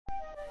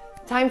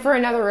Time for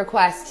another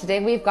request. Today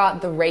we've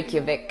got the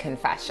Reyjavic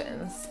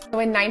Confessions. So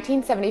in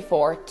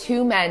 1974,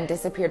 two men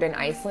disappeared in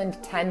Iceland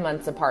 10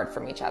 months apart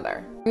from each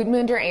other.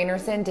 Gudmundur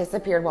Einarsson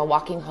disappeared while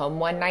walking home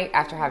one night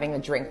after having a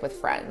drink with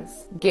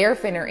friends.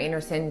 Geirfinnur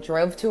Einarsson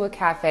drove to a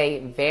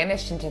cafe,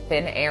 vanished into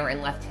thin air,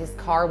 and left his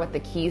car with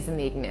the keys in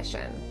the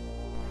ignition.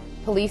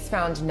 Police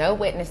found no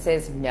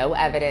witnesses, no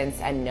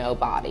evidence, and no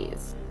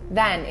bodies.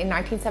 Then, in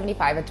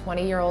 1975, a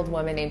 20-year-old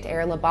woman named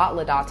Erla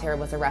Bolladottir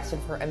was arrested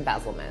for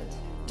embezzlement.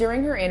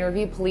 During her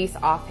interview, police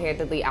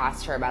offhandedly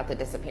asked her about the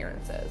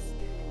disappearances.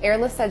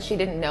 Erla said she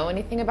didn't know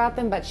anything about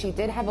them, but she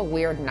did have a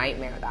weird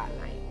nightmare that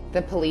night.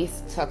 The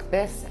police took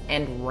this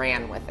and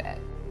ran with it.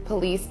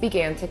 Police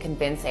began to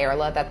convince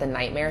Erla that the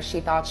nightmare she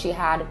thought she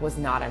had was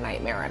not a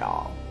nightmare at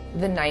all.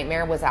 The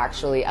nightmare was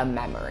actually a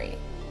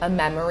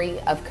memory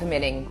of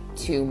committing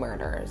 2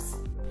 murders.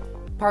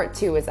 Part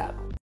 2 is up.